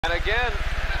And again,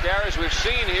 Gary, as we've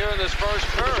seen here in this first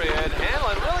period,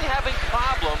 Hanlon really having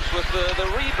problems with the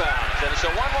rebounds. And it's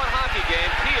a 1-1 hockey game.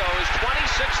 Keogh is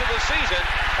 26 of the season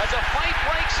as a fight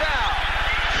breaks out.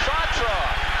 Chartraw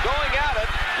going at it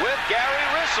with Gary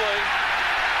Rissling.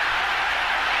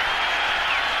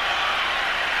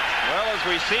 Well, as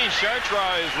we see,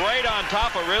 Chartraw is right on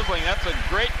top of Rissling. That's a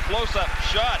great close-up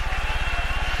shot.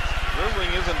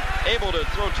 Rissling isn't able to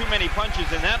throw too many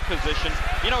punches in that position.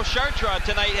 You know, Chartraw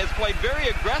tonight has played very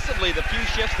aggressively the few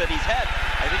shifts that he's had.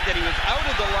 I think that he was out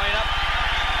of the lineup.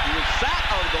 He was sat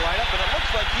out of the lineup, and it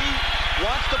looks like he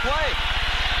wants to play.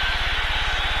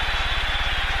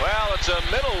 Well, it's a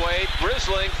middleweight.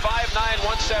 Rissling, 5'9",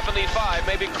 175,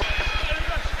 maybe.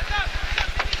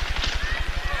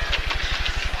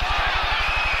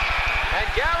 And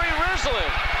Gary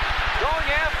Rissling going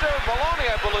after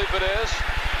Maloney, I believe it is.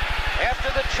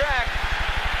 After the check,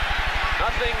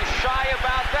 nothing shy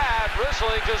about that.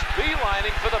 Rissling just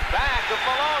beelining for the back of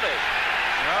Maloney.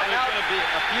 Well, there's going to be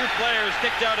a few players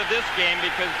kicked out of this game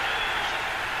because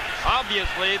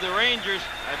obviously the Rangers,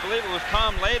 I believe it was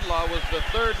Tom Laidlaw, was the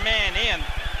third man in.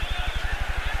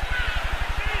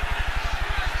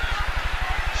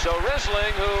 So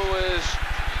Rissling, who is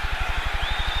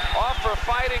off for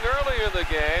fighting earlier in the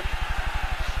game,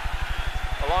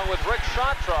 along with Rick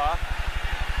Chartraw.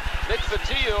 Nick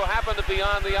Fatillo happened to be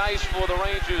on the ice for the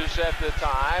Rangers at the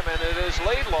time, and it is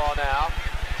Laidlaw now.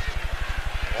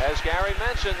 As Gary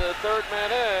mentioned, the third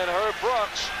man in, Herb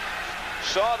Brooks,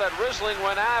 saw that Rissling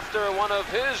went after one of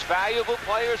his valuable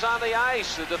players on the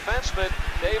ice, the defenseman,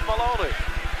 Dave Maloney.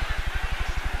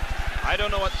 I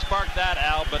don't know what sparked that,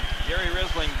 Al, but Gary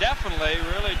Rissling definitely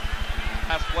really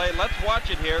has played. Let's watch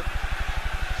it here.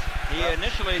 He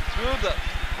initially threw the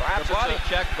body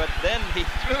check, but then he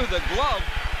threw the glove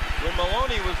when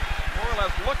Maloney was more or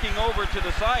less looking over to the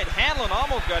side. Hanlon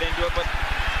almost got into it, but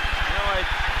you know, I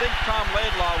think Tom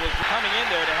Laidlaw was coming in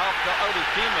there to help out his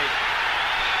teammate.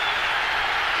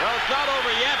 Well, it's not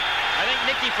over yet. I think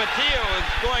Nicky Fatillo is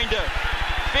going to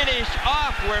finish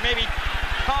off where maybe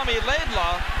Tommy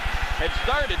Laidlaw had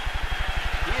started.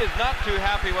 He is not too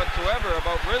happy whatsoever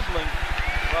about Rissling.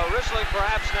 Well, Rissling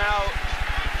perhaps now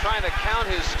trying to count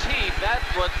his teeth. That's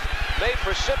what may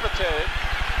precipitate,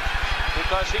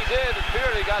 because he did appear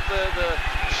he got the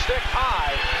stick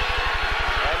high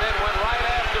and then went right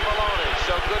after Maloney.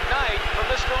 So good night for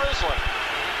Mr. Rissling.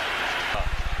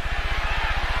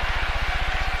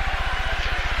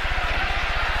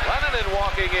 Lennon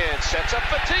walking in, sets up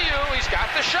Fatillo. He's got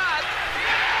the shot.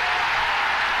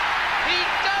 He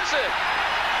does it.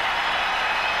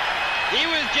 He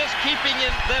was just keeping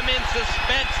them in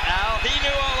suspense, Al. He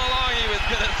knew all along he was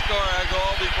going to score a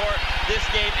goal before this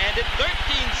game ended. 13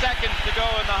 seconds to go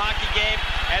in the hockey game,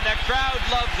 and the crowd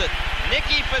loves it.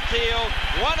 Nicky Fatillo,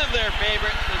 one of their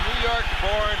favorites, the New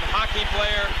York-born hockey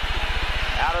player.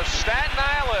 Out of Staten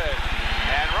Island.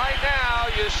 And right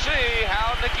now, you see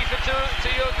how Nicky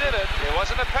Fatillo did it. It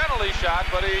wasn't a penalty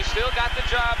shot, but he still got the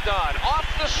job done. Off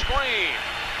the screen.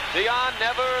 Dion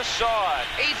never saw it.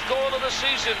 8th goal of the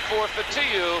season for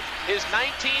Fatillo, his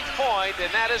 19th point,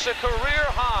 and that is a career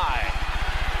high.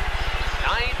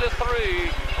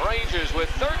 9-3, Rangers with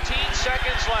 13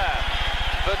 seconds left.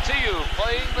 Fatillo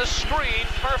playing the screen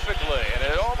perfectly, and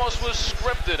it almost was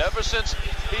scripted ever since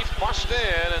he bust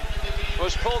in and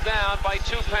was pulled down by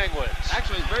two Penguins.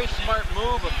 Actually, a very smart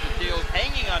move of Fatillo,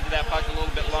 hanging onto that puck a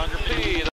little bit longer.